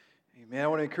Man, I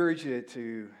want to encourage you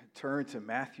to turn to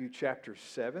Matthew chapter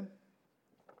 7.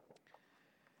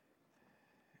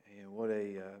 And what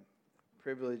a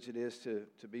privilege it is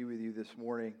to be with you this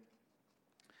morning.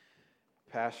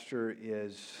 Pastor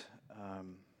is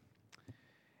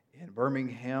in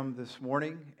Birmingham this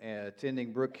morning,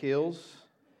 attending Brook Hills,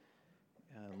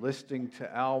 listening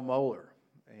to Al Mohler.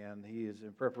 And he is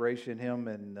in preparation. Him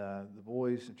and the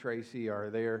boys and Tracy are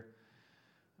there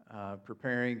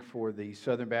preparing for the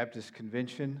Southern Baptist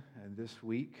Convention this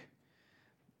week.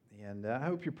 And I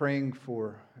hope you're praying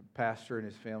for Pastor and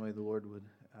his family. The Lord would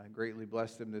greatly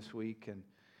bless them this week and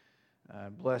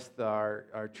bless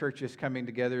our churches coming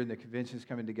together and the conventions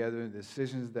coming together and the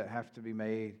decisions that have to be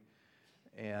made.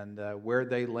 And where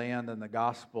they land in the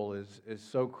gospel is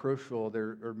so crucial.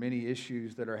 There are many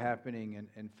issues that are happening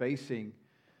and facing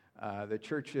the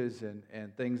churches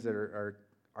and things that are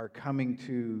coming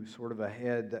to sort of a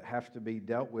head that have to be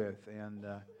dealt with, and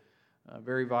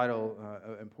very vital,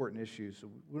 important issues. So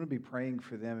we want to be praying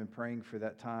for them and praying for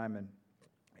that time,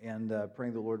 and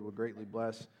praying the Lord will greatly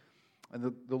bless.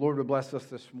 And the Lord will bless us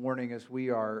this morning as we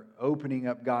are opening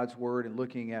up God's Word and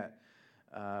looking at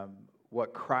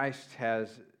what Christ has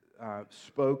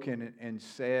spoken and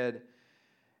said.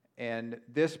 And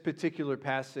this particular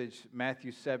passage,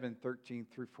 Matthew 7, 13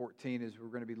 through 14, is we're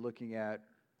going to be looking at,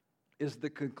 is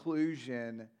the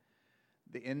conclusion,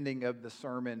 the ending of the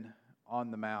Sermon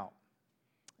on the Mount.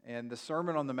 And the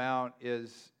Sermon on the Mount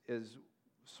is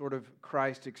sort of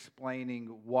Christ explaining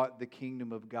what the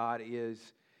kingdom of God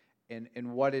is and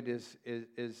what it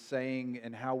is saying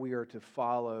and how we are to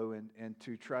follow and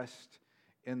to trust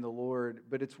in the Lord.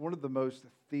 But it's one of the most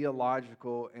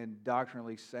theological and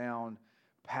doctrinally sound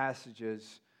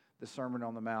passages, the Sermon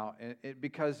on the Mount,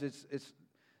 because it's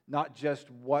not just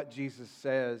what Jesus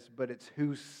says, but it's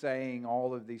who's saying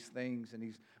all of these things. And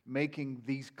he's making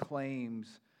these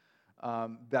claims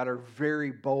that are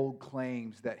very bold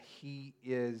claims that he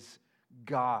is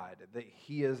God, that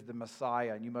he is the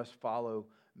Messiah, and you must follow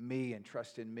me and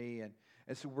trust in me.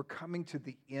 And so we're coming to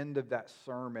the end of that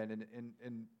sermon.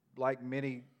 And like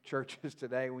many churches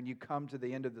today, when you come to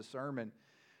the end of the sermon,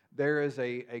 there is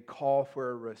a call for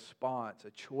a response,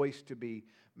 a choice to be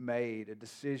made, a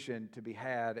decision to be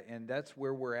had. And that's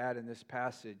where we're at in this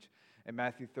passage in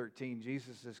Matthew 13.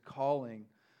 Jesus is calling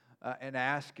and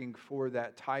asking for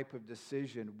that type of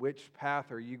decision. Which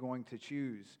path are you going to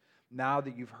choose? Now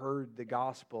that you've heard the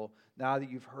gospel, now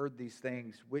that you've heard these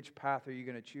things, which path are you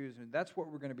going to choose? And that's what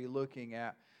we're going to be looking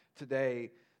at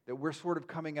today, that we're sort of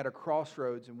coming at a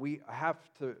crossroads, and we have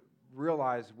to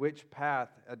realize which path,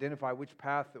 identify which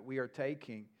path that we are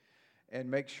taking, and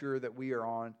make sure that we are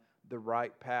on the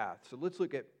right path. So let's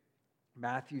look at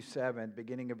Matthew 7,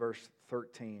 beginning of verse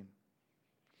 13.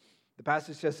 The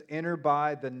passage says, "Enter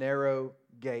by the narrow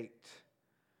gate,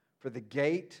 for the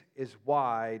gate is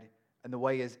wide and the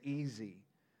way is easy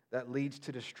that leads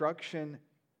to destruction,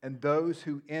 and those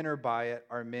who enter by it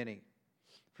are many.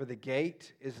 For the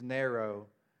gate is narrow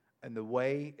and the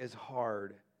way is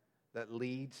hard that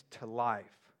leads to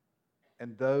life,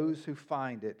 and those who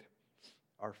find it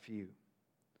are few."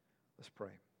 Let's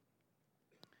pray.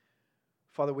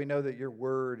 Father, we know that your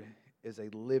word is a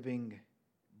living,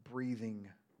 breathing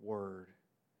word.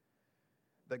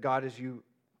 That God, as you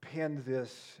penned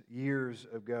this years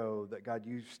ago, that God,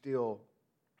 you still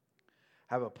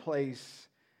have a place,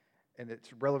 and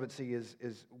its relevancy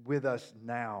is with us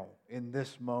now, in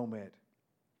this moment,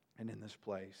 and in this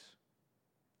place.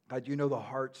 God, you know the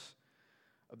hearts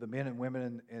of the men and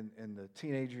women and the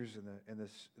teenagers and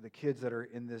the kids that are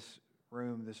in this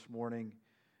room this morning.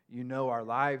 You know our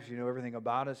lives. You know everything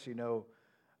about us. You know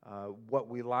what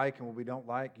we like and what we don't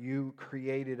like. You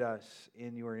created us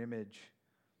in your image.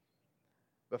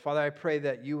 But Father, I pray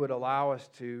that you would allow us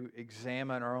to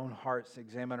examine our own hearts,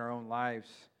 examine our own lives,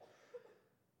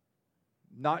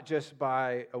 not just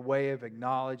by a way of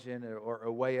acknowledging or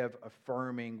a way of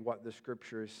affirming what the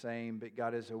Scripture is saying, but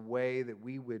God, as a way that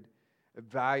we would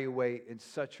evaluate in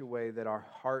such a way that our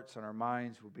hearts and our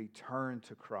minds would be turned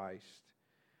to Christ,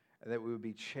 and that we would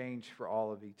be changed for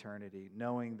all of eternity,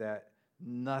 knowing that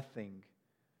nothing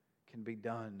can be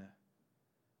done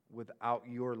without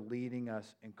your leading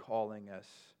us and calling us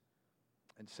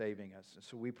and saving us. And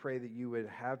so we pray that you would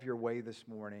have your way this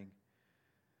morning.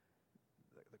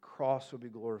 The cross will be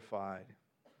glorified.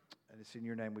 And it's in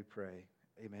your name we pray.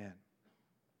 Amen.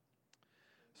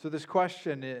 So this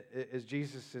question, as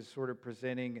Jesus is sort of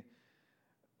presenting,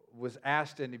 was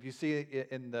asked, and if you see it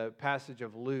in the passage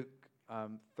of Luke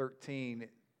 13,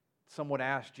 someone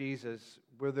asked Jesus,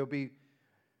 will there be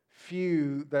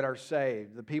few that are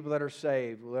saved? The people that are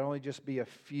saved, will there only just be a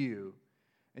few?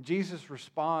 And Jesus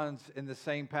responds in the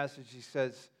same passage. He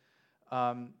says,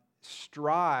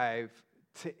 strive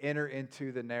to enter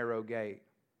into the narrow gate.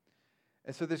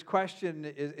 And so this question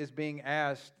is being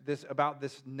asked about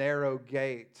this narrow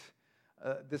gate,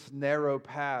 this narrow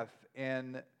path.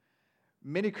 And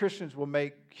many Christians will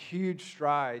make huge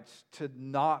strides to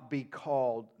not be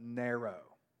called narrow.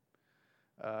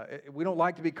 We don't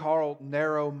like to be called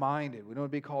narrow-minded. We don't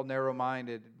want to be called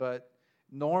narrow-minded, but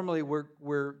normally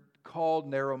we're called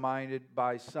narrow-minded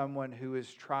by someone who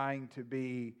is trying to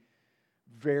be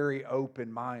very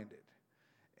open-minded.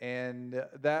 And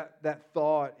that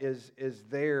thought is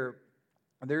there.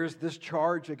 There's this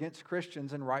charge against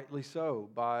Christians, and rightly so,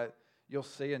 you'll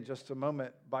see in just a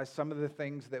moment, by some of the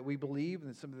things that we believe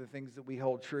and some of the things that we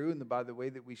hold true and by the way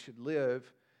that we should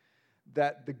live,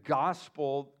 that the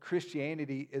gospel,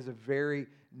 Christianity, is a very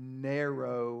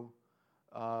narrow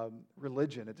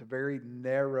religion. It's a very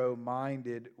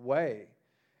narrow-minded way.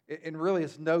 And really,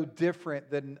 it's no different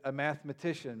than a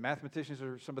mathematician. Mathematicians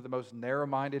are some of the most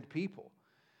narrow-minded people.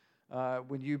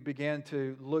 When you begin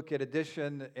to look at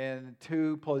addition, and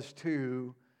 2 plus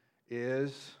 2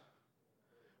 is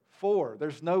 4.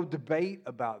 There's no debate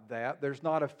about that. There's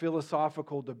not a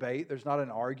philosophical debate. There's not an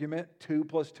argument. 2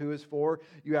 plus 2 is 4.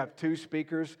 You have 2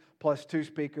 speakers plus 2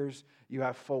 speakers. You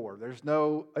have 4. There's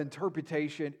no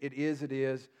interpretation. It is, it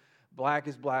is. Black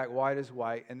is black. White is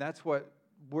white. And that's what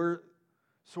we're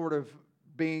sort of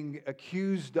being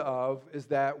accused of, is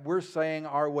that we're saying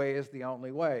our way is the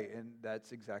only way. And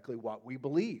that's exactly what we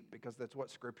believe, because that's what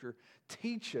Scripture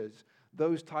teaches,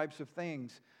 those types of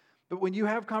things. But when you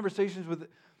have conversations with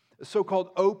so-called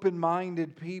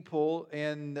open-minded people,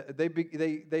 and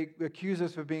they accuse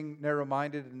us of being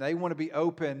narrow-minded, and they want to be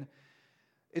open,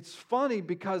 it's funny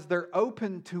because they're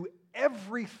open to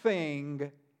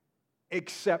everything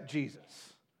except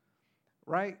Jesus.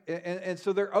 Right? And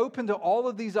so they're open to all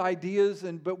of these ideas,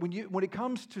 but when it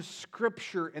comes to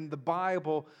Scripture and the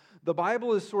Bible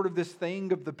is sort of this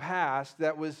thing of the past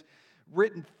that was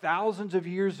written thousands of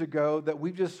years ago that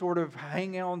we've just sort of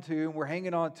hang on to, and we're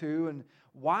hanging on to. And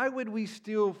why would we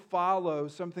still follow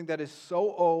something that is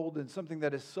so old and something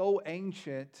that is so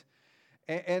ancient?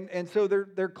 And so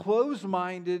they're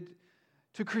closed-minded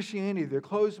to Christianity. They're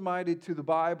closed-minded to the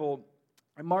Bible.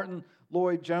 And Martin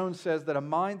Lloyd-Jones says that a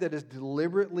mind that is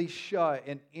deliberately shut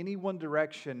in any one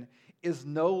direction is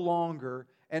no longer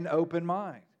an open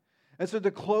mind. And so to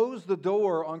close the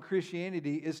door on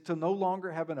Christianity is to no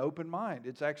longer have an open mind.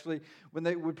 It's actually when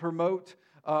they would promote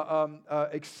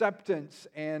acceptance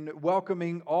and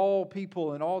welcoming all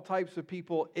people and all types of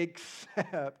people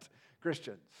except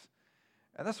Christians.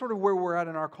 And that's sort of where we're at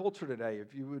in our culture today.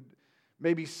 If you would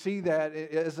maybe see that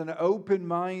as an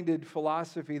open-minded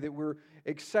philosophy, that we're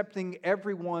accepting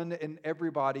everyone and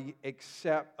everybody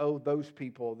except, those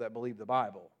people that believe the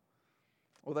Bible.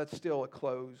 Well, that's still a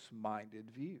closed-minded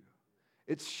view.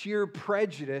 It's sheer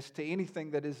prejudice to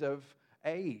anything that is of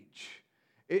age.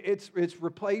 It's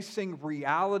replacing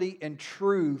reality and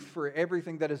truth for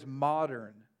everything that is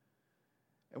modern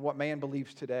and what man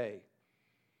believes today.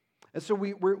 And so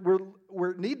we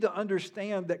need to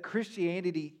understand that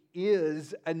Christianity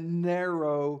is a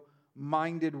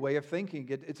narrow-minded way of thinking.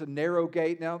 It's a narrow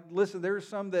gate. Now, listen, there are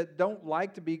some that don't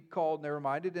like to be called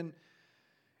narrow-minded, and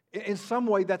in some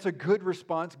way that's a good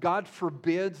response. God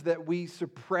forbids that we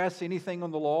suppress anything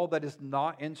on the law that is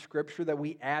not in Scripture, that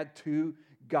we add to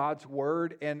God's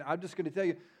Word. And I'm just going to tell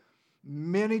you,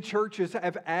 many churches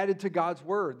have added to God's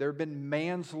Word. There have been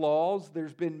man's laws.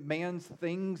 There's been man's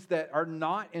things that are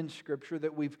not in Scripture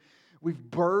that we've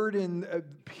burdened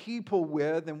people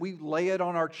with, and we lay it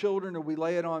on our children, or we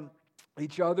lay it on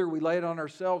each other, we lay it on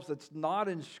ourselves. That's not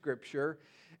in Scripture.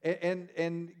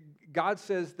 And God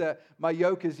says that my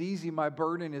yoke is easy, my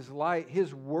burden is light.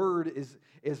 His Word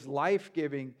is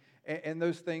life-giving, and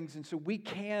those things. And so we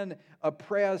can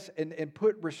oppress and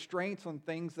put restraints on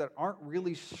things that aren't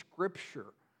really Scripture.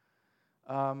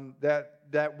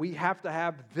 That we have to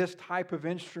have this type of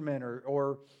instrument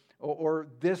or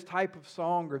this type of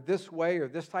song or this way or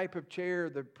this type of chair.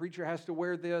 The preacher has to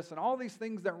wear this, and all these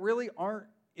things that really aren't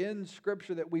in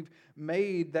Scripture that we've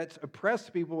made that's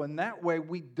oppressed people. In that way,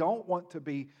 we don't want to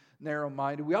be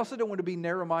narrow-minded. We also don't want to be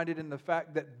narrow-minded in the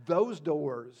fact that those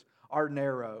doors are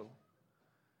narrow.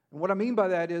 And what I mean by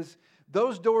that is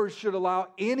those doors should allow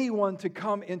anyone to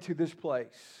come into this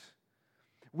place.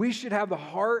 We should have the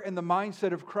heart and the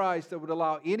mindset of Christ that would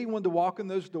allow anyone to walk in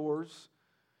those doors,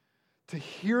 to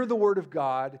hear the Word of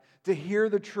God, to hear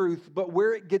the truth. But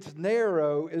where it gets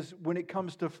narrow is when it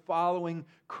comes to following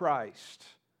Christ.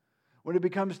 When it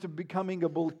becomes to becoming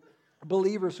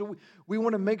believers. So we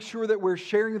want to make sure that we're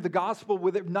sharing the gospel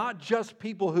with it, not just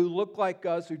people who look like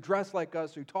us, who dress like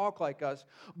us, who talk like us,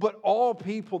 but all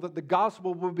people, that the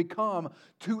gospel will become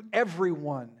to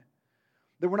everyone.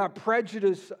 That we're not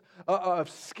prejudiced of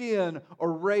skin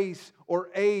or race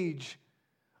or age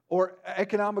or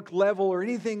economic level or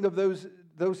anything of those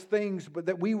things, but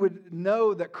that we would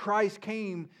know that Christ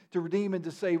came to redeem and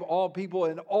to save all people,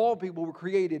 and all people were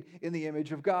created in the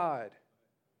image of God.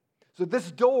 So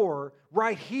this door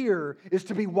right here is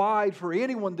to be wide for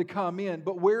anyone to come in,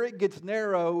 but where it gets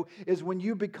narrow is when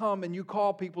you become and you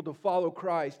call people to follow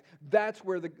Christ. That's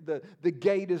where the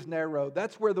gate is narrow.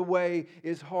 That's where the way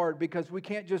is hard, because we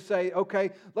can't just say, okay,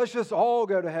 let's just all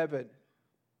go to heaven.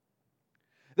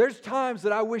 There's times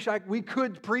that I wish we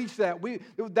could preach that.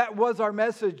 That was our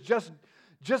message.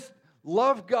 Just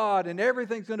love God and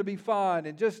everything's going to be fine,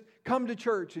 and just come to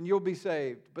church and you'll be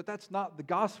saved. But that's not the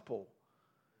gospel.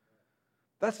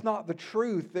 That's not the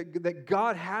truth, that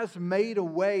God has made a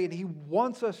way and He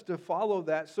wants us to follow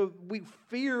that. So we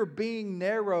fear being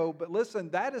narrow, but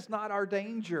listen, that is not our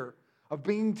danger of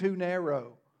being too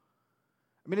narrow.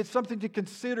 I mean, it's something to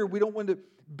consider. We don't want to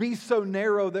be so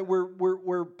narrow that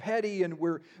we're petty and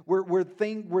where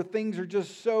things are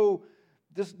just so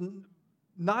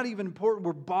not even important.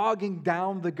 We're bogging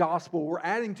down the gospel. We're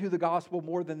adding to the gospel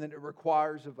more than it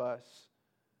requires of us.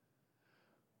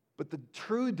 But the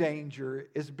true danger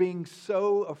is being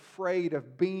so afraid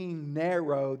of being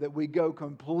narrow that we go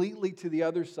completely to the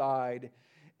other side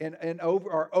and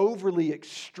are overly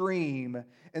extreme,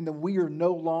 and then we are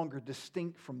no longer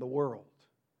distinct from the world.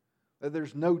 That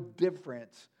there's no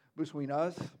difference between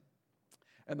us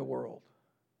and the world.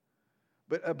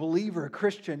 But a believer, a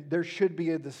Christian, there should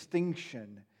be a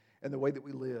distinction in the way that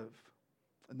we live,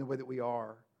 in the way that we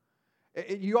are.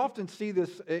 You often see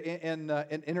this in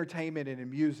entertainment and in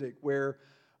music, where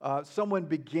someone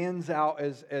begins out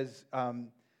as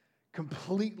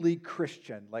completely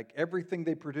Christian, like everything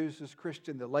they produce is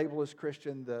Christian, the label is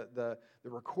Christian, the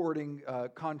recording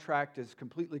contract is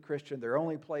completely Christian, they're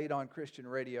only played on Christian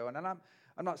radio. And I'm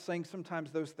not saying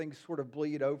sometimes those things sort of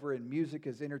bleed over, and music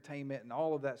is entertainment and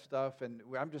all of that stuff, and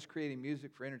I'm just creating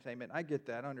music for entertainment. I get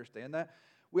that, I understand that.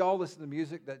 We all listen to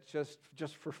music that's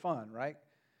just for fun, right?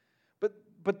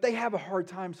 But they have a hard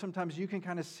time. Sometimes you can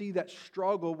kind of see that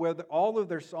struggle where all of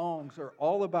their songs are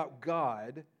all about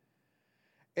God,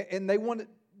 and they want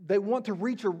to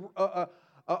reach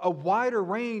a wider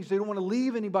range. They don't want to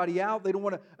leave anybody out. They don't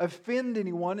want to offend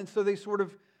anyone, and so they sort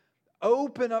of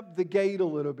open up the gate a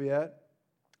little bit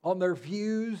on their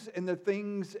views and the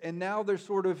things, and now they're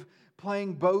sort of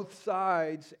playing both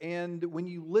sides. And when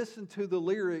you listen to the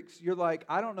lyrics, you're like,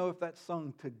 I don't know if that's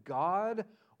sung to God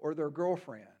or their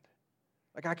girlfriend.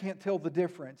 Like, I can't tell the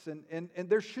difference. And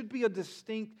there should be a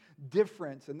distinct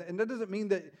difference. And that doesn't mean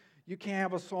that you can't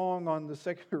have a song on the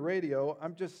secular radio.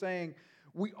 I'm just saying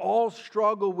we all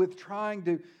struggle with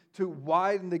trying to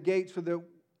widen the gate so that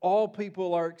all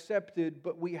people are accepted.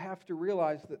 But we have to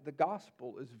realize that the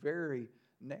gospel is very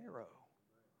narrow.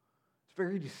 It's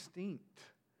very distinct.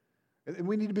 And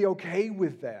we need to be okay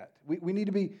with that. We need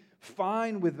to be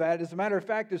fine with that. As a matter of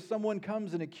fact, if someone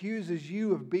comes and accuses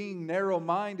you of being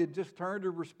narrow-minded, just turn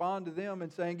to respond to them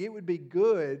and saying, it would be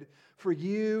good for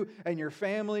you and your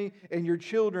family and your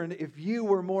children if you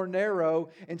were more narrow,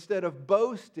 instead of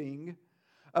boasting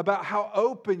about how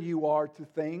open you are to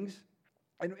things,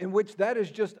 in which that is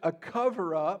just a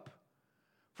cover-up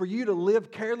for you to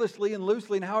live carelessly and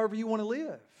loosely and however you want to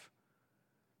live.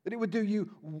 That it would do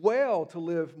you well to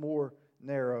live more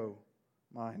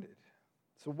narrow-minded.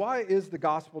 So why is the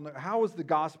gospel, how is the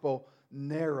gospel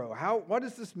narrow? What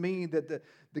does this mean that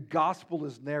the gospel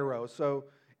is narrow? So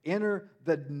enter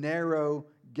the narrow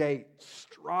gate.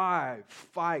 Strive,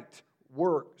 fight,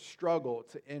 work, struggle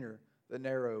to enter the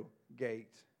narrow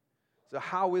gate. So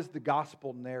how is the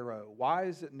gospel narrow? Why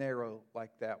is it narrow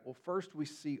like that? Well, first we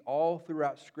see all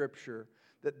throughout Scripture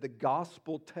that the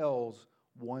gospel tells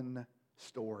one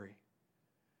story.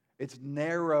 It's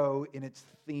narrow in its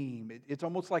theme. It's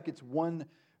almost like it's one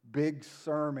big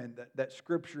sermon that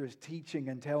Scripture is teaching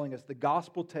and telling us. The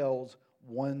gospel tells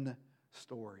one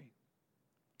story.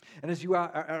 And as you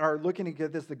are looking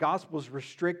at this, the gospel is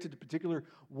restricted to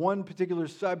one particular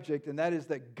subject, and that is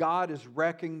that God is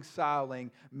reconciling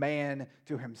man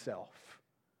to Himself.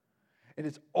 And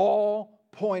it's all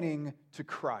pointing to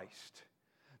Christ.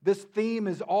 This theme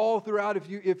is all throughout.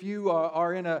 If you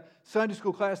are in a Sunday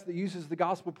school class that uses the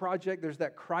Gospel Project, there's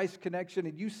that Christ connection.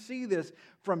 And you see this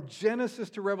from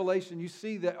Genesis to Revelation. You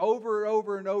see that over and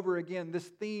over and over again, this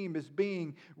theme is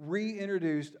being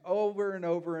reintroduced over and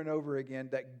over and over again,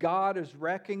 that God is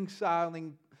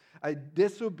reconciling a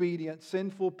disobedient,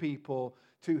 sinful people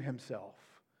to Himself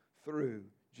through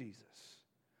Jesus.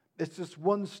 It's just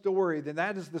one story, then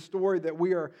that is the story that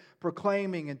we are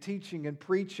proclaiming and teaching and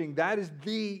preaching. That is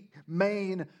the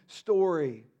main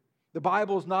story. The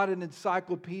Bible is not an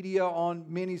encyclopedia on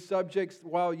many subjects.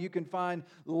 While you can find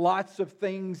lots of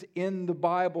things in the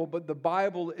Bible, but the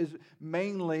Bible is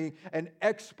mainly an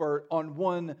expert on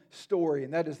one story,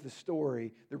 and that is the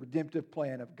story, the redemptive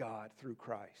plan of God through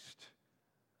Christ.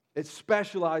 It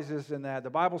specializes in that. The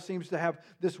Bible seems to have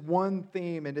this one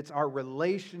theme, and it's our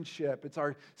relationship. It's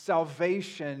our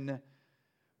salvation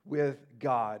with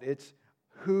God. It's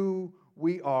who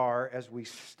we are as we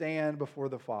stand before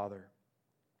the Father.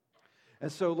 And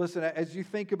so, listen, as you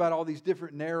think about all these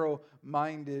different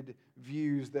narrow-minded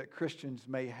views that Christians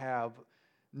may have,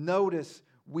 notice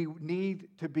we need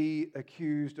to be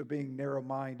accused of being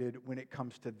narrow-minded when it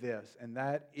comes to this, and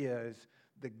that is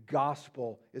the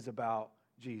gospel is about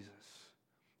Jesus.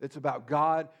 It's about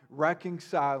God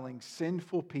reconciling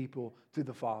sinful people to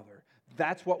the Father.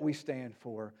 That's what we stand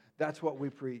for. That's what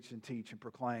we preach and teach and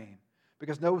proclaim.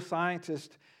 Because no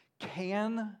scientist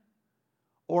can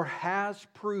or has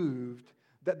proved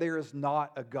that there is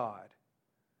not a God.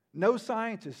 No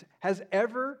scientist has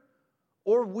ever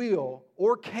or will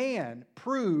or can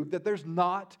prove that there's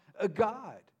not a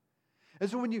God. And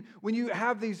so when you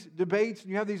have these debates and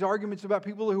you have these arguments about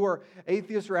people who are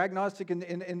atheists or agnostic and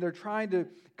they're trying to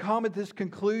come at this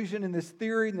conclusion and this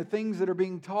theory and the things that are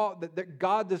being taught that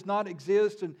God does not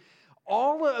exist, and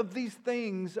all of these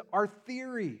things are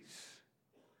theories.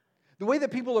 The way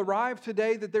that people arrive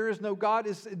today that there is no God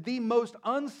is the most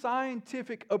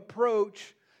unscientific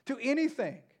approach to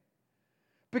anything.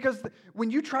 Because when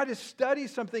you try to study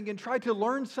something and try to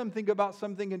learn something about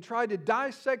something and try to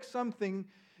dissect something,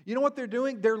 you know what they're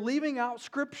doing? They're leaving out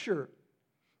Scripture.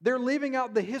 They're leaving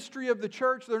out the history of the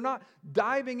church. They're not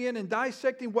diving in and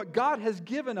dissecting what God has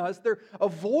given us. They're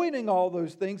avoiding all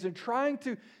those things and trying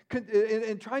to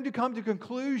come to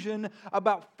conclusion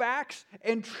about facts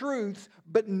and truths,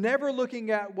 but never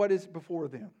looking at what is before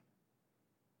them.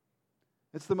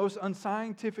 It's the most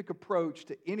unscientific approach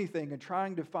to anything and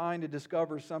trying to find and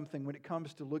discover something when it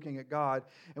comes to looking at God.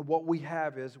 And what we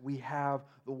have is we have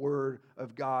the Word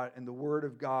of God. And the Word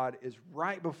of God is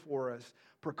right before us,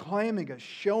 proclaiming us,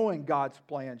 showing God's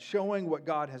plan, showing what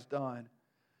God has done.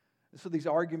 And so these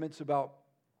arguments about,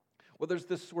 well, there's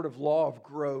this sort of law of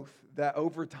growth that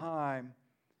over time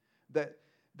that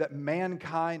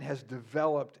mankind has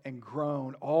developed and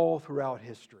grown all throughout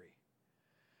history.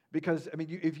 Because, I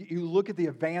mean, if you look at the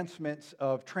advancements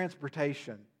of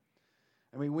transportation,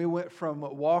 I mean, we went from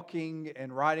walking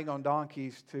and riding on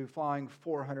donkeys to flying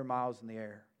 400 miles in the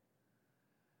air.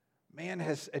 Man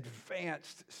has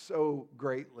advanced so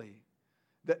greatly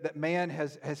that man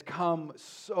has come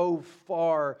so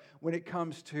far when it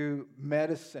comes to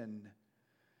medicine.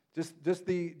 Just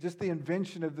the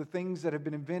invention of the things that have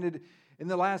been invented in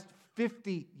the last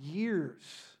 50 years.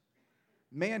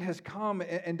 Man has come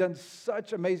and done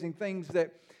such amazing things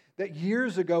that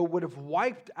years ago would have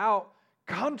wiped out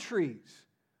countries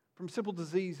from simple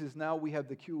diseases. Now we have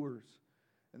the cures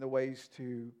and the ways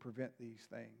to prevent these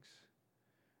things.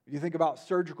 You think about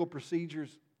surgical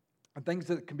procedures and things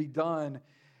that can be done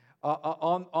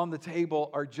on the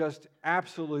table are just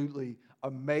absolutely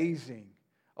amazing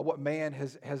of what man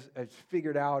has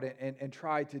figured out and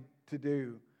tried to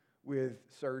do with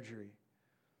surgery.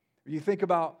 You think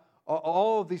about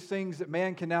all of these things that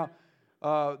man can now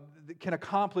can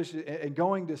accomplish in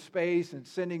going to space and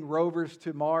sending rovers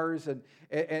to Mars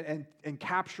and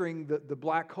capturing the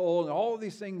black hole and all of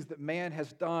these things that man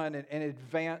has done and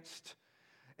advanced,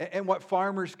 and what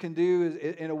farmers can do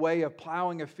is in a way of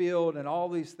plowing a field and all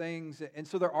these things. And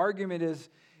so their argument is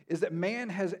that man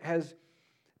has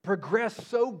progressed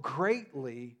so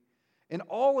greatly in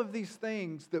all of these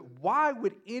things that why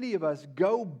would any of us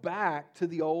go back to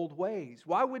the old ways?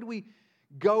 Why would we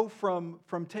go from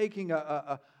taking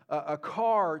a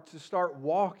car to start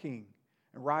walking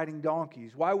and riding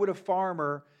donkeys? Why would a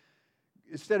farmer,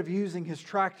 instead of using his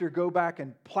tractor, go back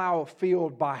and plow a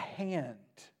field by hand?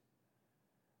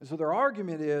 And so their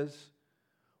argument is,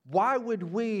 why would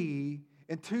we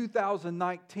in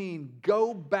 2019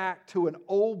 go back to an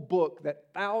old book that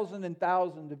thousands and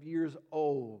thousands of years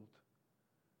old?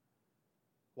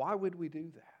 Why would we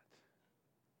do that?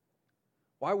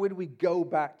 Why would we go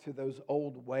back to those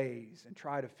old ways and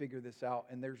try to figure this out?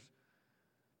 And there's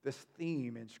this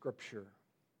theme in Scripture.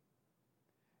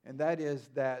 And that is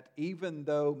that even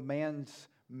though man's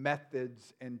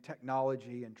methods and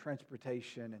technology and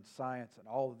transportation and science and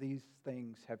all of these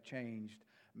things have changed,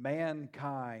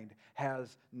 mankind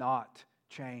has not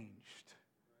changed.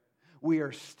 we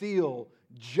are still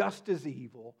just as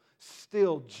evil,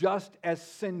 still just as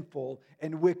sinful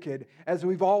and wicked as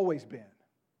we've always been.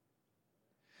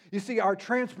 You see, our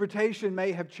transportation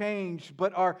may have changed,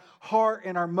 but our heart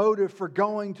and our motive for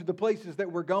going to the places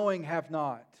that we're going have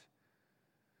not.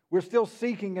 We're still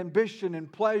seeking ambition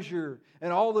and pleasure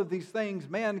and all of these things.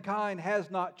 Mankind has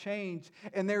not changed.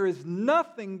 And there is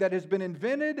nothing that has been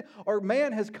invented or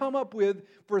man has come up with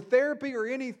for therapy or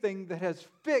anything that has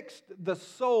fixed the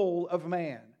soul of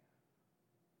man.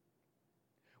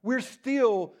 We're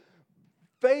still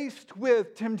faced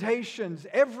with temptations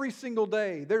every single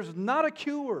day. There's not a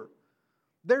cure.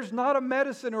 There's not a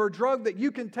medicine or a drug that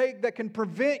you can take that can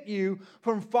prevent you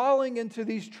from falling into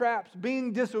these traps,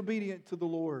 being disobedient to the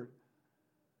Lord.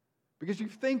 Because you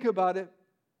think about it,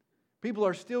 people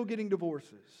are still getting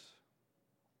divorces.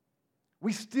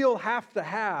 We still have to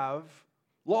have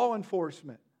law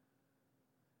enforcement.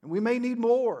 And we may need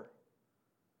more.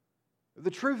 The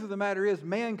truth of the matter is,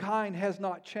 mankind has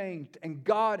not changed, and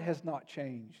God has not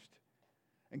changed.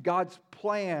 And God's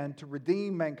plan to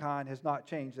redeem mankind has not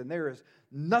changed. And there is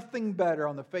nothing better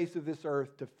on the face of this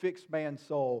earth to fix man's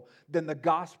soul than the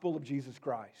gospel of Jesus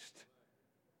Christ.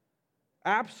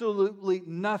 Absolutely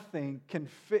nothing can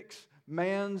fix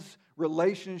man's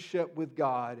relationship with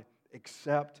God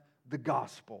except the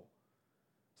gospel.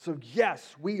 So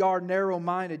yes, we are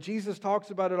narrow-minded. Jesus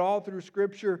talks about it all through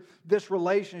Scripture, this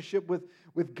relationship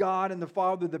with God and the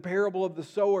Father, the parable of the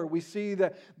sower. We see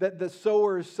that the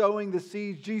sower is sowing the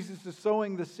seeds, Jesus is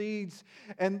sowing the seeds,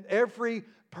 and every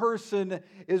person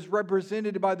is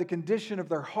represented by the condition of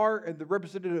their heart and the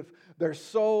representative of their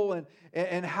soul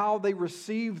and how they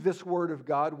receive this Word of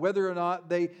God, whether or not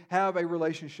they have a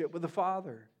relationship with the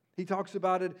Father. He talks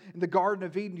about it in the Garden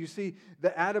of Eden. You see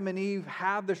that Adam and Eve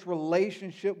have this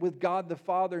relationship with God the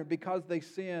Father, and because they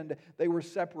sinned, they were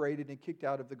separated and kicked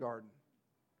out of the garden.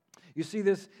 You see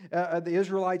this, the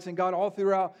Israelites and God all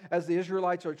throughout, as the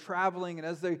Israelites are traveling and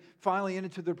as they finally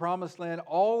enter the promised land,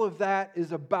 all of that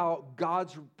is about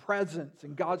God's presence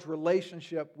and God's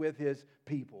relationship with His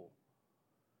people.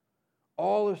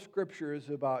 All of Scripture is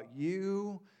about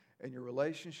you and your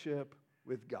relationship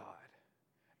with God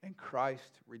and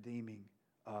Christ redeeming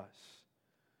us.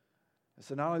 And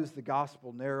so not only is the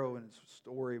gospel narrow in its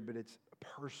story, but it's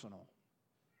personal.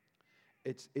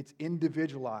 It's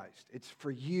individualized. It's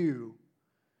for you.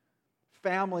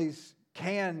 Families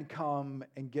can come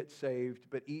and get saved,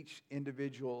 but each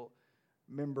individual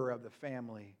member of the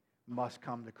family must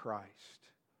come to Christ.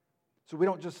 So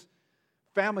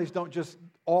families don't just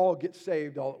all get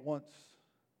saved all at once.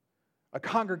 A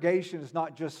congregation is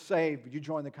not just saved, but you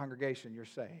join the congregation, you're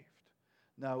saved.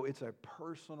 No, it's a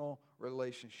personal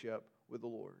relationship with the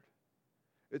Lord.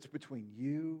 It's between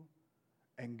you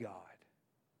and God.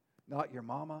 Not your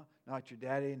mama, not your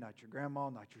daddy, not your grandma,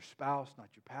 not your spouse, not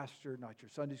your pastor, not your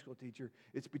Sunday school teacher.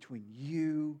 It's between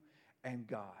you and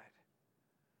God.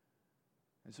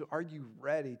 And so are you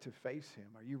ready to face Him?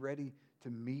 Are you ready to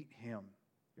meet Him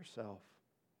yourself?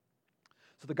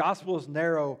 So the gospel is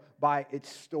narrow by its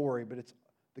story, but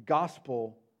the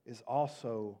gospel is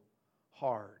also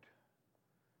hard.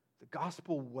 The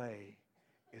gospel way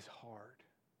is hard.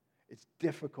 It's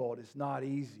difficult. It's not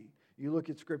easy. You look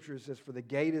at Scripture, it says, for the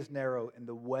gate is narrow and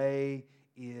the way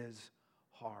is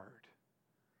hard.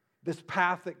 This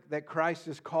path that Christ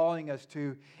is calling us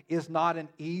to is not an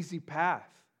easy path.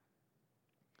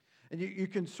 And you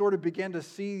can sort of begin to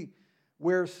see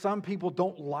where some people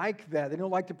don't like that. They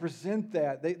don't like to present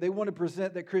that. They want to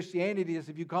present that Christianity is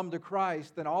if you come to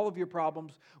Christ, then all of your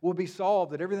problems will be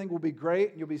solved, that everything will be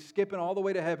great, and you'll be skipping all the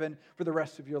way to heaven for the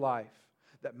rest of your life.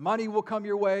 That money will come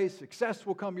your way, success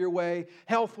will come your way,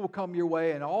 health will come your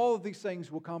way, and all of these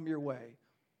things will come your way.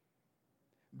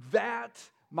 That,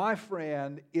 my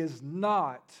friend, is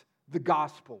not the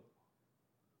gospel.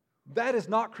 That is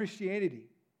not Christianity.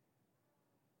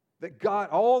 That God,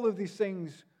 all of these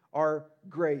things are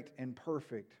great and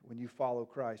perfect when you follow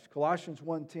Christ. Colossians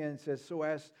 1:10 says, so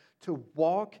as to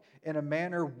walk in a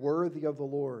manner worthy of the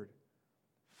Lord,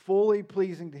 fully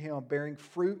pleasing to Him, bearing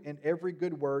fruit in every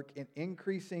good work and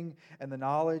increasing in the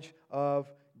knowledge of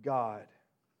God.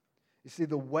 You see,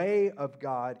 the way of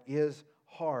God is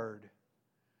hard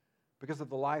because of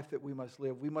the life that we must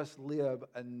live. We must live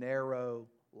a narrow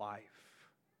life.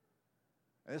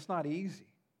 And it's not easy.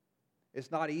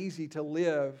 It's not easy to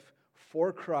live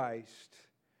for Christ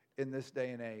in this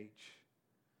day and age.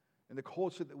 In the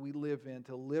culture that we live in,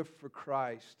 to live for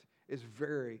Christ is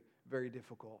very, very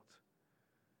difficult.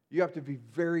 You have to be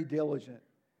very diligent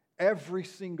every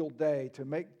single day to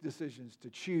make decisions, to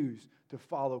choose to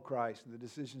follow Christ, and the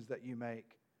decisions that you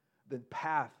make, the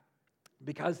path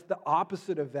Because the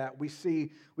opposite of that, we see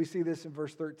this in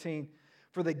verse 13.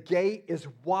 For the gate is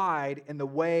wide and the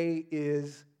way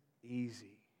is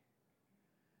easy.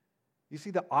 You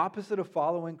see, the opposite of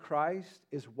following Christ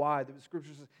is wide. The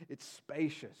Scripture says it's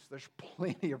spacious. There's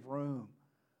plenty of room.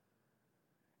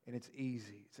 And it's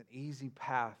easy. It's an easy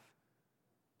path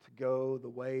to go the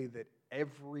way that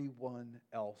everyone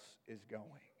else is going.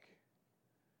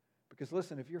 Because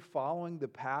listen, if you're following the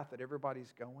path that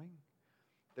everybody's going,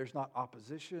 there's not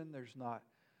opposition, there's not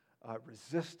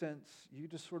resistance. You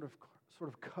just sort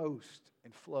of coast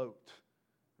and float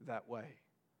that way.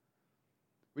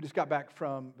 We just got back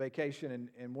from vacation,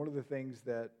 and one of the things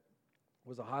that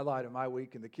was a highlight of my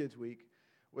week and the kids' week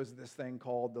was this thing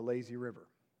called the Lazy River.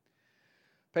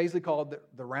 Paisley called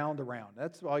the round around.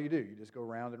 That's all you do. You just go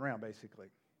round and round, basically.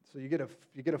 So you get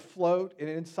a float, and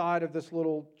inside of this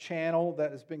little channel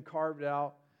that has been carved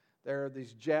out, there are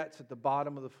these jets at the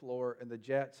bottom of the floor, and the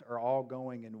jets are all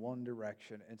going in one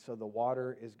direction. And so the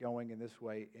water is going in this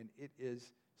way, and it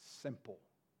is simple.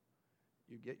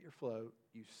 You get your float,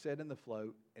 you sit in the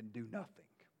float, and do nothing.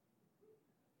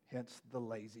 Hence the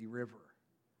lazy river.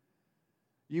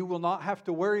 You will not have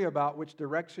to worry about which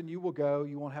direction you will go.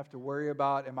 You won't have to worry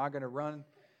about, am I going to run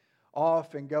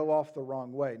off and go off the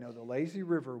wrong way? No, the lazy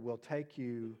river will take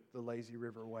you the lazy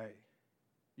river way.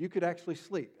 You could actually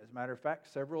sleep. As a matter of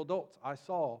fact, several adults I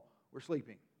saw were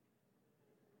sleeping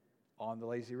on the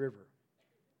lazy river.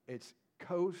 It's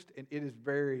coast, and it is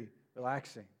very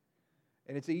relaxing.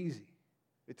 And it's easy.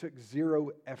 It took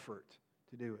zero effort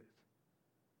to do it.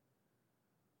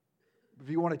 If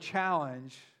you want a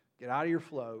challenge, get out of your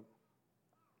float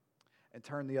and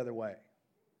turn the other way.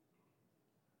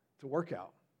 It's a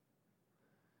workout.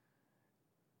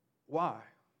 Why?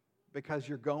 Because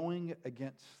you're going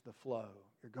against the flow.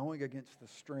 You're going against the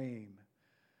stream.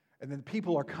 And then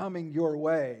people are coming your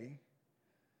way.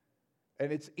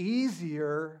 And it's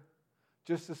easier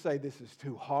just to say, this is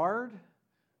too hard.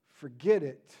 Forget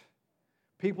it.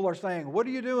 People are saying, what are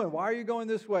you doing? Why are you going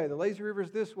this way? The lazy river is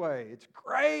this way. It's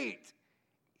great.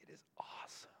 It is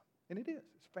awesome. And it is.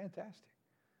 It's fantastic.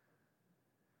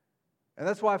 And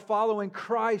that's why following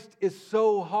Christ is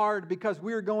so hard, because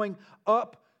we are going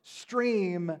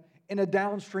upstream in a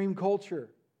downstream culture.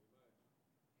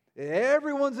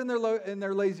 Everyone's in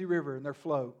their lazy river, in their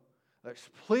float. There's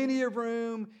plenty of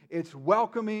room. It's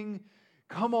welcoming.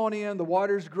 Come on in. The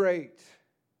water's great.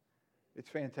 It's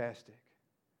fantastic.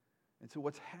 And so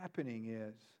what's happening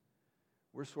is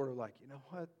we're sort of like, you know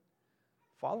what?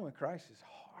 Following Christ is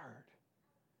hard.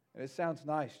 And it sounds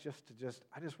nice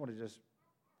I just want to just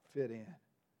fit in.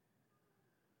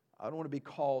 I don't want to be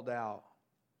called out.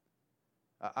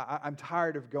 I'm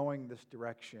tired of going this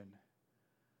direction.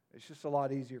 It's just a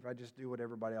lot easier if I just do what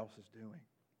everybody else is doing.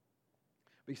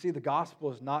 But you see, the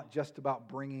gospel is not just about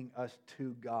bringing us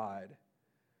to God,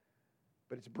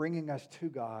 but it's bringing us to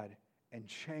God and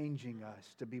changing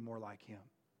us to be more like Him.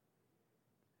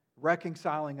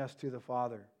 Reconciling us to the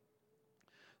Father.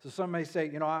 So some may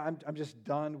say, I'm just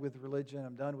done with religion.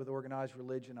 I'm done with organized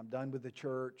religion. I'm done with the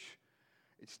church.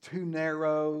 It's too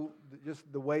narrow. Just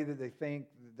the way that they think.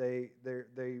 They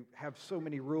have so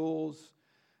many rules.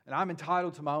 And I'm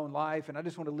entitled to my own life. And I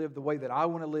just want to live the way that I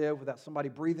want to live without somebody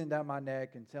breathing down my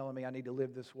neck and telling me I need to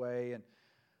live this way. And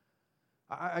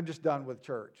I'm just done with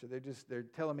church. They're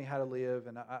telling me how to live,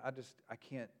 and I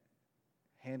can't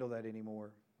handle that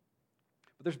anymore.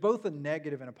 But there's both a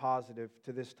negative and a positive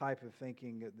to this type of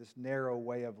thinking, this narrow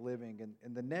way of living.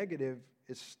 And the negative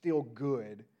is still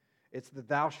good. It's the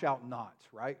thou shalt not,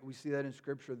 right? We see that in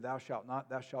Scripture, thou shalt not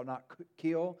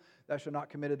kill, thou shalt not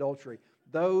commit adultery.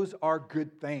 Those are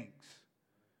good things,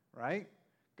 right?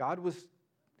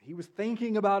 He was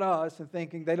thinking about us and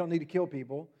thinking they don't need to kill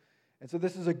people. And so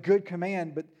this is a good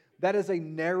command, but that is a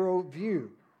narrow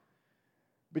view.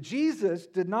 But Jesus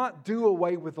did not do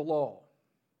away with the law.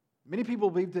 Many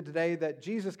people believe today that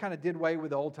Jesus kind of did away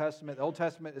with the Old Testament. The Old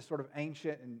Testament is sort of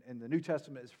ancient, and the New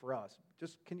Testament is for us.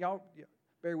 Can y'all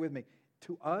bear with me?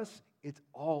 To us, it's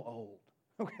all old,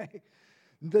 okay?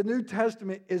 The New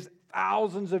Testament is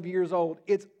thousands of years old.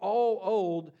 It's all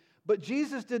old, but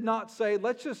Jesus did not say,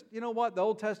 let's just, you know what, the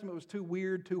Old Testament was too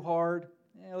weird, too hard.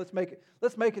 Let's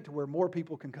make it to where more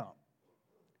people can come.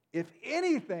 If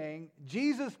anything,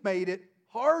 Jesus made it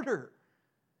harder.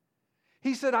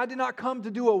 He said, I did not come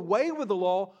to do away with the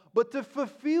law, but to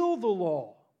fulfill the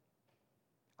law.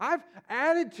 I've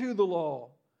added to the law.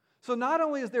 So not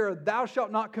only is there a thou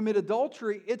shalt not commit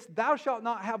adultery, it's thou shalt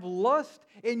not have lust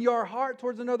in your heart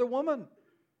towards another woman.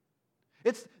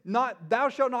 It's not thou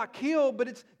shalt not kill, but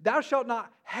it's thou shalt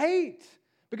not hate.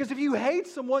 Because if you hate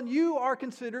someone, you are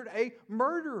considered a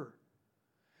murderer.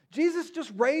 Jesus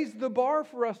just raised the bar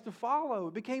for us to follow.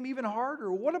 It became even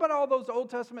harder. What about all those Old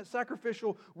Testament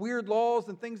sacrificial weird laws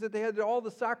and things that they had, all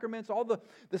the sacraments, all the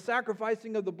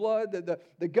sacrificing of the blood,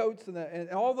 the goats and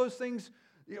all those things?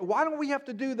 Why don't we have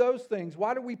to do those things?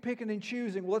 Why do we pick and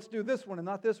choosing? Well, let's do this one and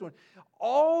not this one.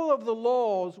 All of the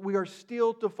laws we are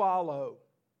still to follow.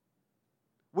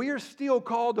 We are still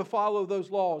called to follow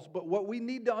those laws. But what we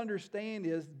need to understand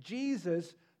is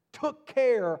Jesus took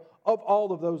care of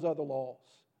all of those other laws.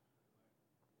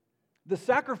 The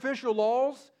sacrificial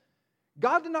laws,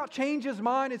 God did not change His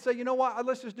mind and say, you know what,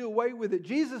 let's just do away with it.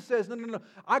 Jesus says, no,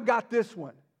 I got this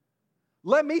one.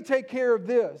 Let me take care of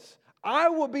this. I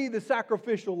will be the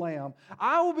sacrificial lamb.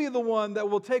 I will be the one that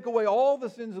will take away all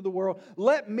the sins of the world.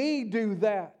 Let me do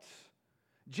that.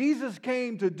 Jesus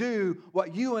came to do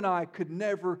what you and I could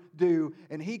never do,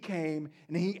 and He came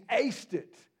and He aced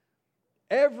it.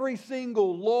 Every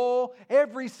single law,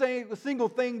 every single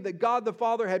thing that God the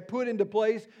Father had put into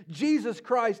place, Jesus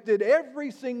Christ did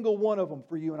every single one of them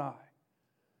for you and I.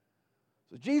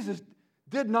 So Jesus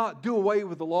did not do away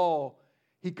with the law.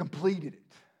 He completed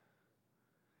it.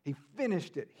 He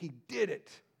finished it. He did it.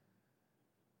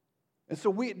 And so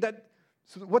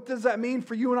what does that mean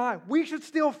for you and I? We should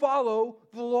still follow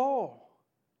the law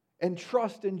and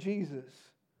trust in Jesus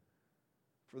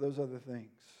for those other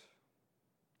things.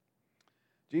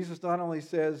 Jesus not only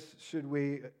says, should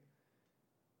we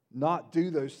not do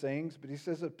those things, but He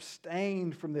says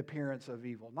abstain from the appearance of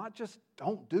evil. Not just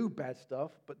don't do bad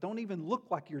stuff, but don't even look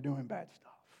like you're doing bad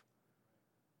stuff.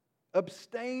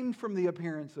 Abstain from the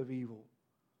appearance of evil.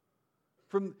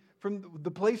 From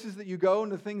the places that you go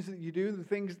and the things that you do,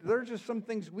 there are just some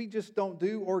things we just don't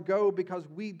do or go because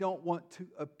we don't want to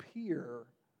appear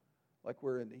like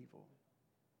we're in evil.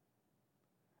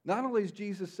 Not only does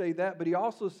Jesus say that, but He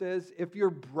also says, if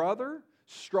your brother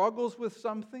struggles with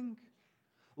something,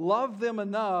 love them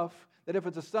enough that if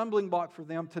it's a stumbling block for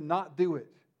them, to not do it.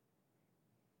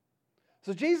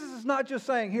 So Jesus is not just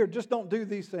saying, here, just don't do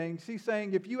these things. He's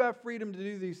saying, if you have freedom to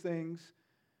do these things,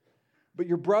 but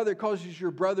your brother causes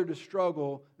your brother to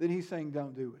struggle, then He's saying,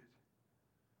 don't do it.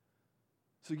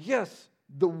 So yes,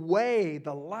 the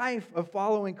life of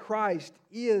following Christ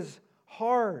is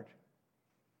hard.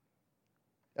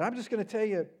 And I'm just going to tell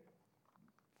you,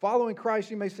 following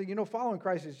Christ, you may say, following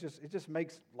Christ it just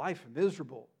makes life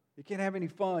miserable. You can't have any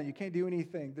fun. You can't do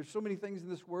anything. There's so many things in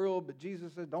this world, but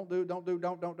Jesus said, don't do.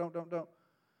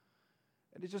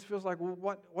 And it just feels like,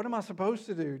 well, what am I supposed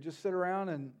to do? Just sit around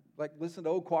and listen to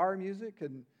old choir music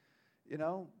and,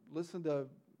 listen to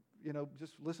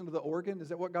the organ? Is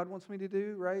that what God wants me to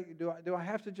do, right? Do I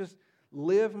have to just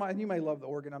live and you may love the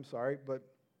organ, I'm sorry, but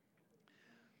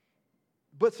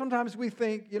sometimes we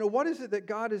think, what is it that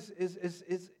God is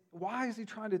why is He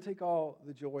trying to take all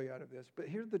the joy out of this? But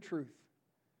here's the truth.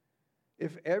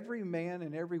 If every man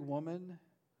and every woman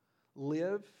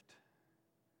lived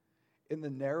in the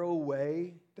narrow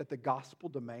way that the gospel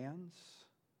demands,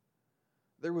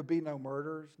 there would be no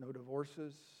murders, no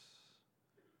divorces.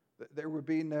 There would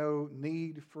be no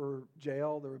need for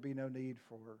jail. There would be no need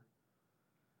for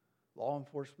law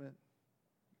enforcement,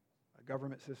 a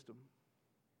government system.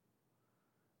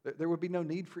 There would be no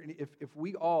need for any, if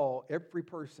we all, every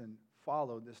person,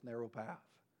 followed this narrow path,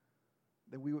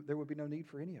 then there would be no need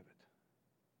for any of it.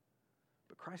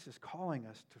 But Christ is calling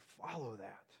us to follow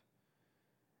that.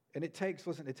 And it takes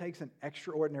an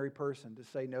extraordinary person to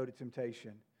say no to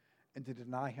temptation and to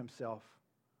deny himself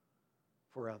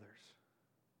for others.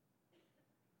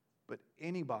 But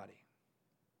anybody,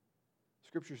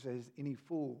 Scripture says, any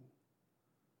fool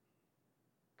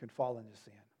can fall into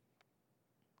sin.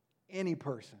 Any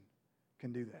person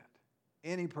can do that.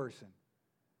 Any person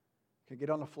can get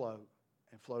on a float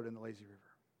and float in the lazy river.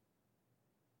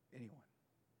 Anyone.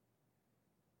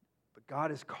 But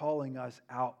God is calling us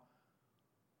out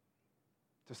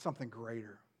to something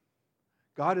greater.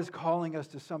 God is calling us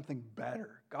to something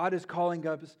better. God is calling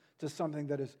us to something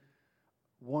that is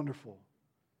wonderful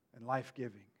and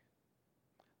life-giving.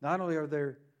 Not only are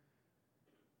there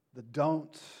the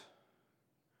don'ts,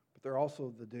 but there are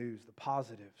also the do's, the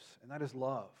positives, and that is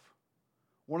love.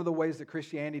 One of the ways that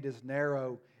Christianity is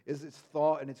narrow is its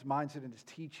thought and its mindset and its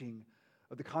teaching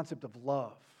of the concept of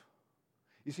love.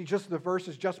 You see, just the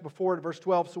verses just before it, verse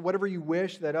 12, so whatever you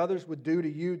wish that others would do to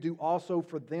you, do also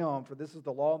for them, for this is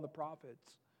the law and the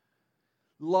prophets.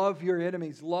 Love your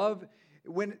enemies. Love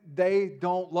when they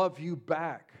don't love you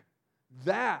back.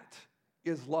 That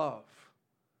is love.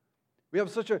 We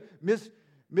have such a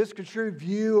misconstrued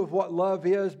view of what love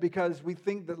is because we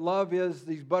think that love is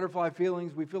these butterfly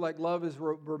feelings. We feel like love is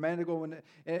romantical.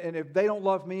 And if they don't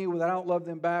love me, well, I don't love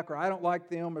them back, or I don't like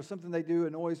them, or something they do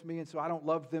annoys me, and so I don't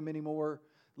love them anymore.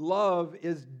 love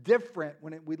is different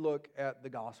when we look at the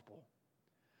gospel.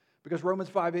 Because Romans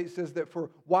 5:8 says that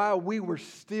for while we were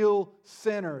still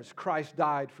sinners, Christ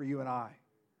died for you and I.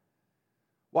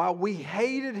 While we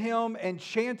hated him and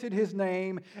chanted his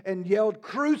name and yelled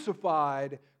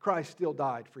crucified, Christ still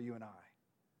died for you and I.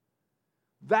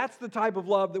 That's the type of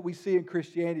love that we see in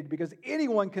Christianity, because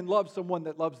anyone can love someone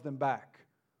that loves them back.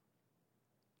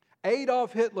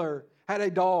 Adolf Hitler had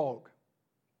a dog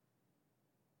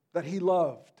that he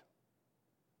loved.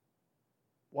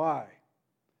 Why?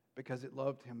 Because it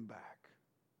loved him back.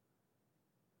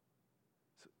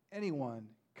 So anyone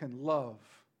can love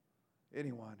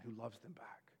anyone who loves them back.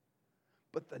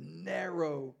 But the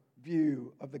narrow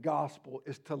view of the gospel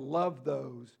is to love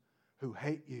those who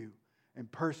hate you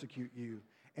and persecute you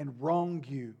and wrong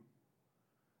you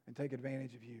and take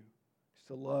advantage of you. It's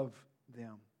to love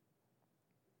them.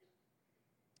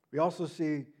 We also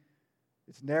see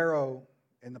it's narrow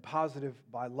in the positive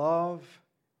by love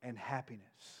and happiness.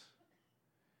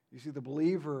 You see, the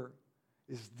believer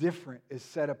is different, is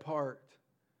set apart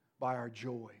by our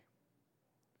joy.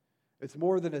 It's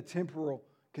more than a temporal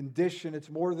condition. It's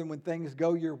more than when things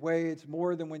go your way. It's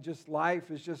more than when just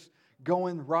life is just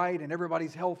going right and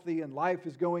everybody's healthy and life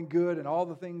is going good and all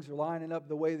the things are lining up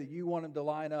the way that you want them to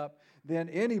line up. Then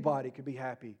anybody could be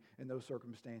happy in those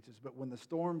circumstances. But when the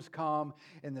storms come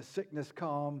and the sickness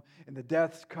come and the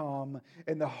deaths come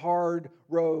and the hard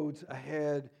roads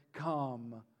ahead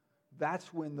come,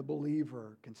 that's when the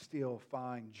believer can still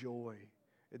find joy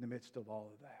in the midst of all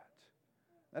of that.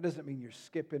 That doesn't mean you're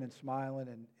skipping and smiling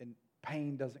and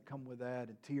pain doesn't come with that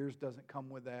and tears doesn't come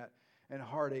with that and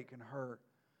heartache and hurt.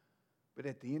 But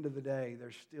at the end of the day,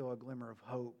 there's still a glimmer of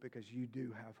hope because you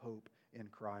do have hope in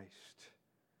Christ.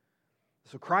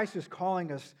 So Christ is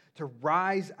calling us to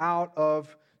rise out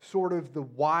of sort of the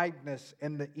wideness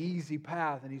and the easy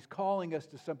path, and He's calling us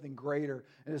to something greater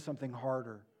and to something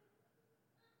harder.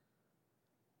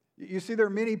 You see, there are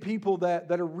many people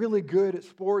that are really good at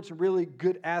sports and really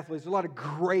good athletes. There's a lot of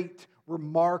great,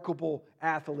 remarkable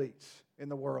athletes in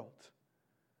the world.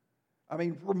 I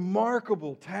mean,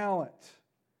 remarkable talent.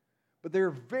 But there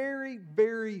are very,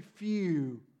 very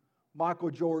few Michael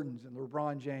Jordans and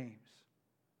LeBron James.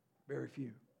 Very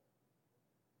few.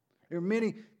 There are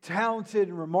many talented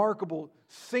and remarkable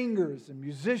singers and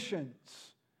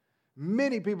musicians.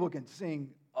 Many people can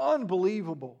sing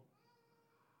unbelievable.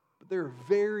 But there are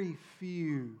very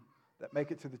few that make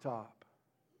it to the top.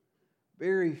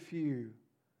 Very few.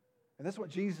 And that's what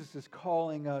Jesus is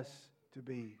calling us to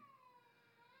be.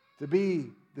 To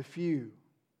be the few.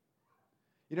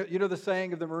 You know the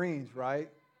saying of the Marines, right?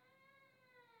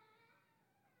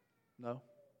 No?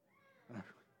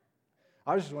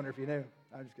 I was just wondering if you knew.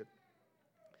 I'm just kidding.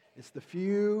 It's the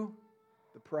few,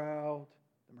 the proud,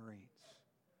 the Marines.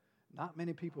 Not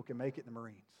many people can make it in the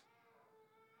Marines.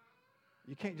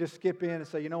 You can't just skip in and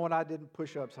say, you know what, I didn't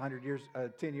push-ups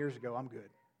 10 years ago, I'm good.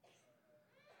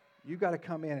 You've got to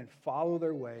come in and follow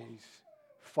their ways,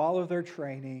 follow their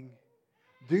training,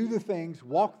 do the things,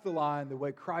 walk the line the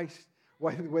way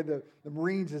the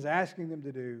Marines is asking them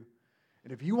to do.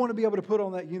 And if you want to be able to put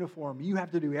on that uniform, you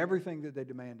have to do everything that they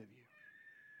demand of you.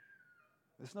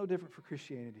 It's no different for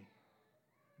Christianity.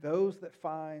 Those that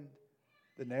find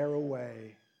the narrow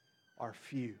way are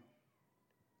few.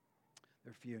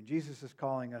 They're few. And Jesus is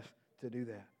calling us to do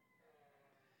that.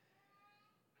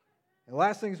 And the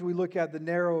last thing is we look at the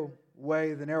narrow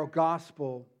way, the narrow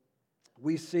gospel,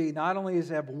 we see not only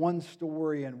does it have one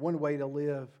story and one way to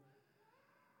live,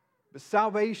 but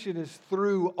salvation is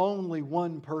through only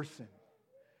one person,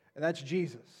 and that's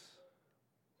Jesus.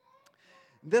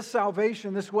 This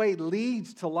salvation, this way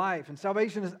leads to life, and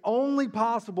salvation is only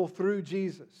possible through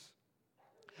Jesus.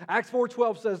 Acts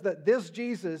 4:12 says that this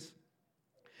Jesus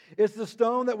is the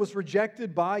stone that was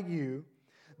rejected by you,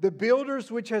 the builders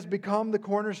which has become the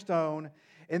cornerstone,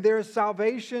 and there is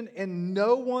salvation in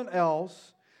no one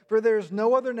else, for there is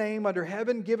no other name under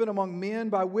heaven given among men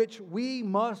by which we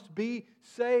must be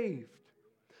saved.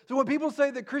 So when people say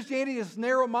that Christianity is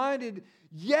narrow-minded,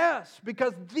 yes,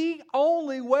 because the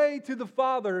only way to the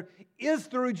Father is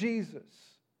through Jesus.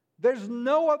 There's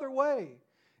no other way.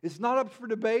 It's not up for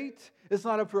debate. It's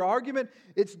not up for argument.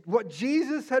 It's what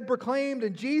Jesus had proclaimed,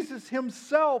 and Jesus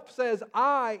Himself says,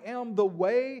 I am the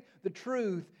way, the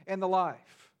truth, and the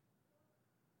life.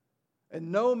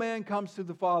 And no man comes to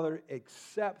the Father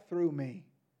except through me.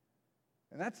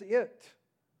 And that's it.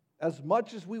 As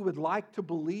much as we would like to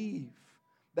believe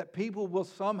that people will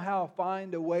somehow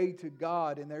find a way to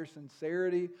God in their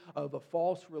sincerity of a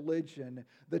false religion,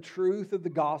 the truth of the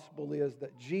gospel is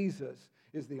that Jesus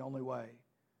is the only way.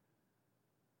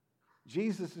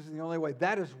 Jesus is the only way.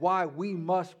 That is why we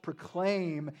must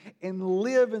proclaim and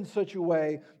live in such a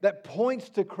way that points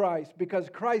to Christ, because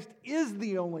Christ is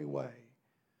the only way.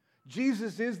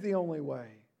 Jesus is the only way.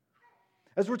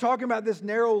 As we're talking about this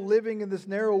narrow living in this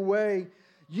narrow way,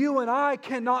 you and I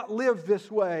cannot live this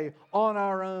way on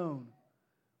our own.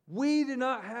 We do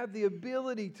not have the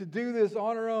ability to do this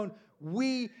on our own.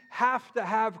 We have to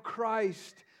have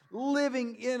Christ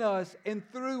living in us and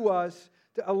through us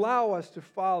to allow us to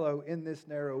follow in this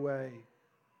narrow way.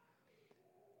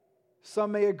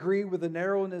 Some may agree with the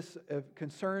narrowness of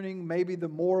concerning maybe the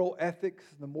moral ethics,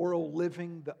 the moral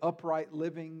living, the upright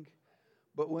living.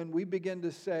 But when we begin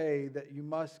to say that you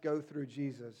must go through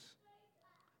Jesus,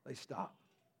 they stop.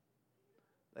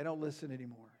 They don't listen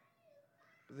anymore.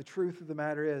 But the truth of the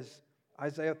matter is,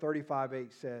 Isaiah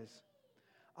 35:8 says,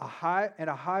 a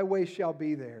highway shall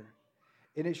be there,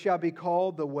 and it shall be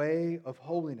called the way of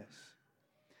holiness.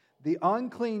 The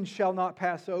unclean shall not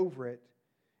pass over it.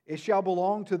 It shall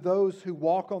belong to those who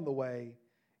walk on the way.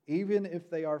 Even if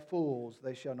they are fools,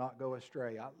 they shall not go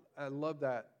astray. I love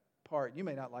that part. You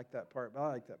may not like that part, but I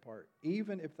like that part.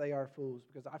 Even if they are fools,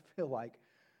 because I feel like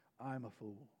I'm a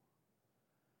fool.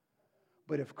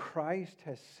 But if Christ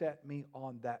has set me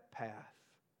on that path,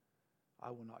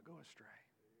 I will not go astray.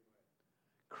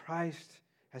 Christ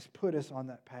has put us on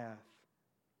that path.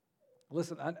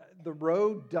 Listen, the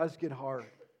road does get hard.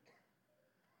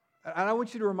 And I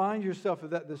want you to remind yourself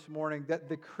of that this morning, that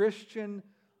the Christian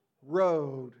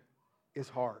road is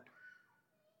hard.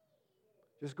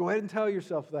 Just go ahead and tell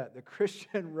yourself that. The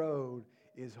Christian road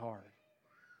is hard.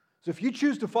 So if you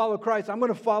choose to follow Christ, I'm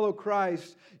going to follow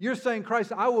Christ. You're saying,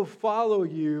 Christ, I will follow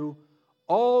you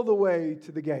all the way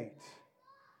to the gate.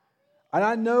 And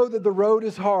I know that the road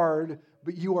is hard,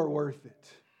 but you are worth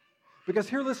it. Because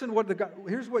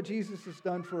here's what Jesus has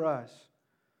done for us.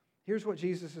 Here's what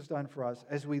Jesus has done for us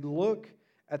as we look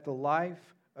at the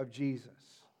life of Jesus.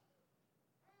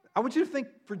 I want you to think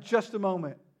for just a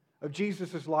moment of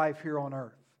Jesus' life here on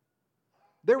earth.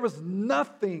 There was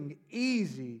nothing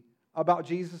easy about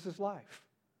Jesus' life.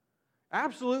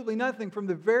 Absolutely nothing from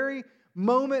the very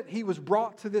moment he was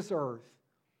brought to this earth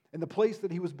and the place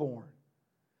that he was born.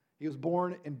 He was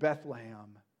born in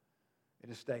Bethlehem in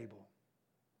a stable.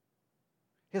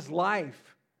 His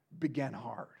life began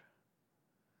hard.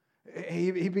 He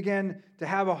began to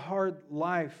have a hard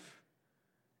life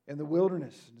in the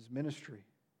wilderness in his ministry.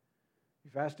 He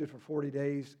fasted for 40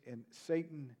 days and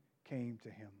Satan came to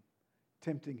him,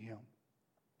 tempting him.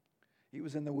 He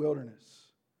was in the wilderness.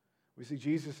 We see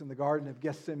Jesus in the Garden of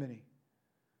Gethsemane.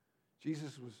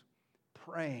 Jesus was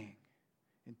praying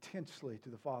intensely to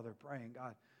the Father, praying,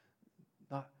 God,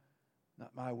 not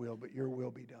my will, but your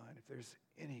will be done. If there's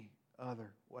any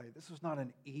other way. This was not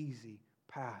an easy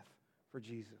path for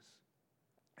Jesus.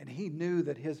 And he knew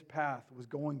that his path was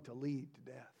going to lead to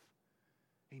death.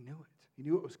 He knew it. He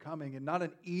knew it was coming, and not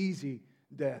an easy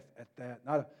death at that.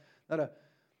 Not a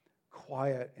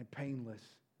quiet and painless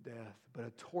death, but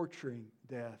a torturing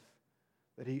death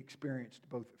that he experienced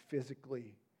both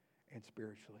physically and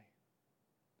spiritually.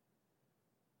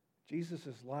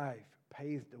 Jesus' life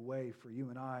paved the way for you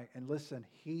and I. And listen,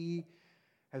 he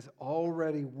has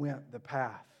already went the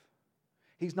path.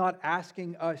 He's not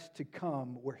asking us to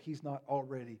come where he's not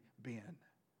already been.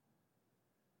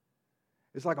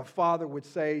 It's like a father would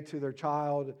say to their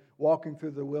child walking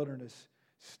through the wilderness,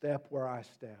 step where I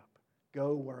step,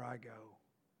 go where I go.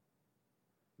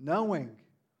 Knowing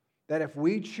that if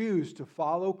we choose to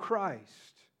follow Christ,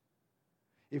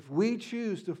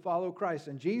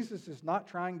 and Jesus is not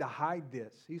trying to hide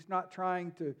this. He's not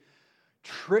trying to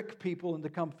trick people into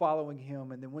come following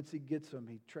him, and then once he gets them,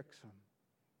 he tricks them.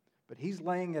 But he's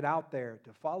laying it out there.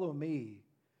 To follow me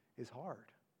is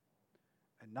hard,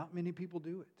 and not many people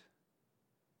do it.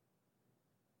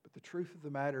 But the truth of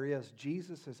the matter is,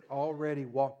 Jesus has already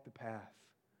walked the path.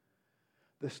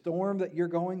 The storm that you're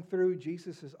going through,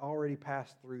 Jesus has already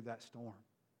passed through that storm.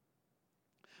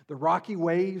 The rocky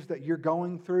waves that you're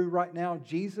going through right now,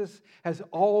 Jesus has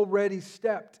already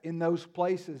stepped in those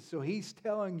places. So he's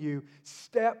telling you,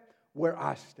 step where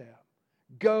I step.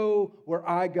 Go where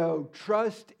I go.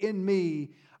 Trust in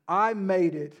me. I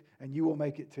made it, and you will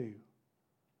make it too.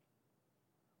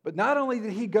 But not only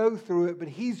did he go through it, but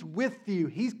he's with you.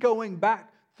 He's going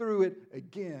back through it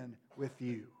again with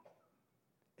you.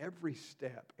 Every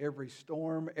step, every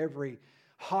storm, every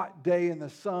hot day in the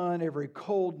sun, every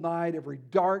cold night, every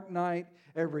dark night,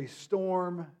 every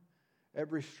storm,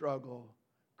 every struggle,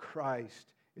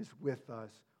 Christ is with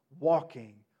us,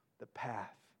 walking the path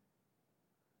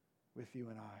with you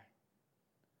and I.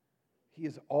 He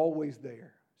is always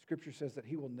there. Scripture says that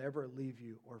he will never leave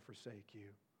you or forsake you.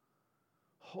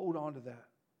 Hold on to that,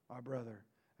 my brother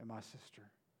and my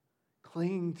sister.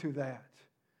 Cling to that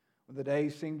when the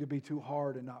days seem to be too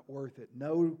hard and not worth it.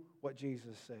 Know what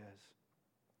Jesus says.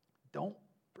 Don't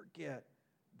forget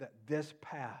that this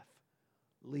path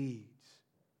leads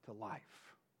to life.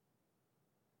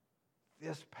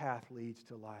 This path leads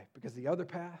to life. Because the other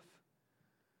path,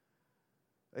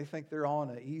 they think they're on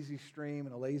an easy stream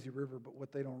and a lazy river, but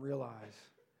what they don't realize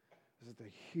is that the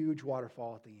huge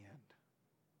waterfall at the end.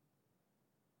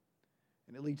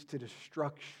 And it leads to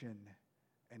destruction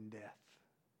and death.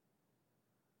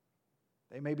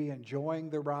 They may be enjoying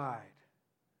the ride,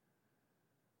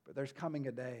 but there's coming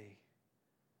a day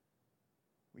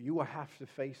where you will have to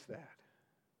face that.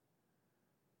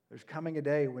 There's coming a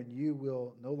day when you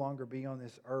will no longer be on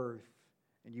this earth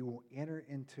and you will enter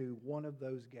into one of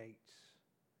those gates.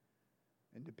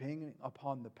 And depending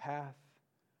upon the path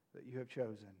that you have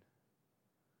chosen,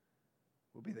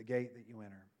 will be the gate that you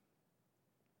enter.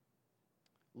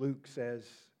 Luke says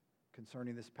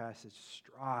concerning this passage,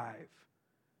 strive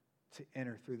to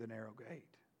enter through the narrow gate.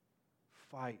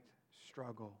 Fight,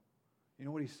 struggle. You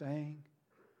know what he's saying?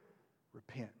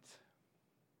 Repent.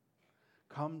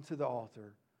 Come to the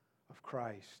altar of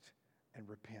Christ and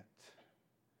repent,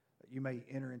 that you may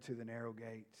enter into the narrow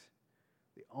gate.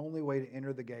 The only way to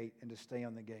enter the gate and to stay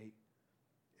on the gate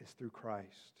is through Christ.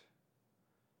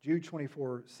 Jude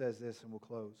 24 says this, and we'll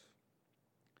close.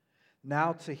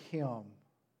 Now to him,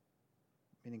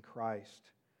 meaning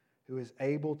Christ, who is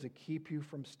able to keep you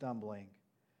from stumbling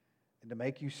and to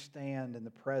make you stand in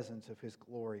the presence of his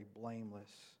glory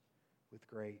blameless with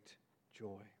great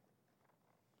joy.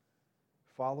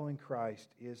 Following Christ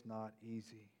is not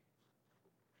easy.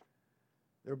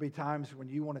 There will be times when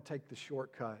you want to take the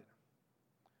shortcut.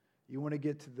 You want to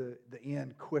get to the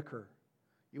end quicker.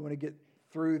 You want to get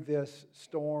through this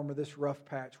storm or this rough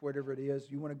patch, whatever it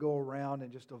is. You want to go around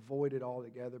and just avoid it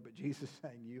altogether. But Jesus is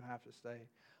saying you have to stay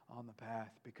on the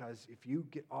path, because if you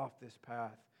get off this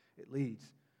path, it leads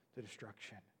to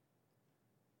destruction.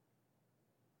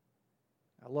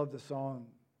 I love the song.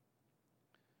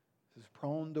 It says,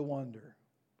 prone to wonder,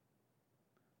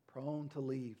 prone to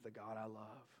leave the God I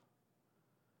love.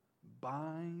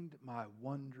 Bind my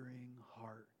wandering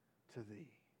heart to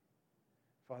thee.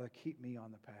 Father, keep me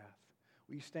on the path.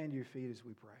 Will you stand to your feet as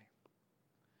we pray?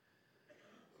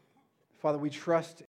 Father, we trust